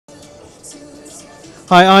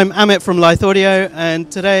Hi, I'm Amit from Lithe Audio,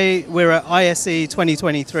 and today we're at ISE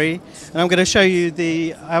 2023, and I'm going to show you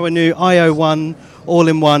our new IO1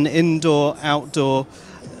 all-in-one indoor-outdoor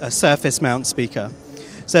surface mount speaker.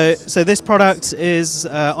 So this product is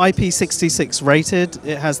IP66 rated.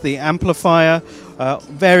 It has the amplifier,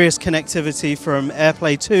 various connectivity from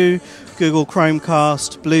AirPlay 2, Google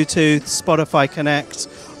Chromecast, Bluetooth, Spotify Connect,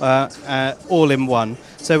 all in one.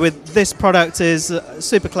 So with this product is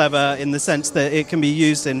super clever in the sense that it can be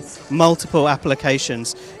used in multiple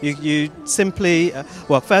applications. You simply,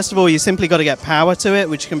 well, first of all, you simply got to get power to it,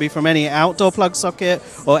 which can be from any outdoor plug socket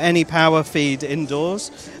or any power feed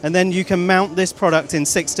indoors. And then you can mount this product in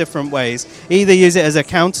 6 different ways. Either use it as a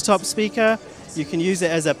countertop speaker, you can use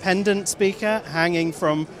it as a pendant speaker hanging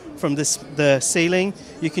from the ceiling.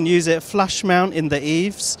 You can use it flush mount in the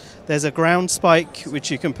eaves. There's a ground spike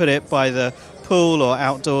which you can put it by the pool or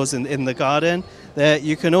outdoors in the garden. There,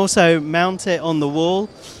 you can also mount it on the wall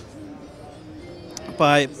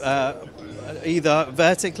by either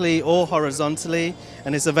vertically or horizontally,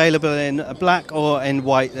 and it's available in black or in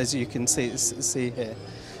white, as you can see here.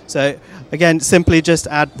 So again, simply just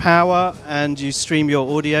add power and you stream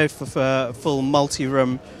your audio for full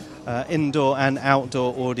multi-room indoor and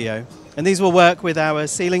outdoor audio. And these will work with our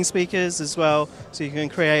ceiling speakers as well, so you can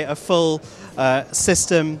create a full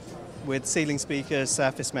system with ceiling speakers,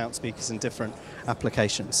 surface mount speakers in different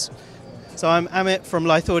applications. So I'm Amit from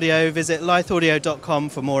Lithe Audio. Visit litheaudio.com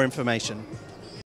for more information.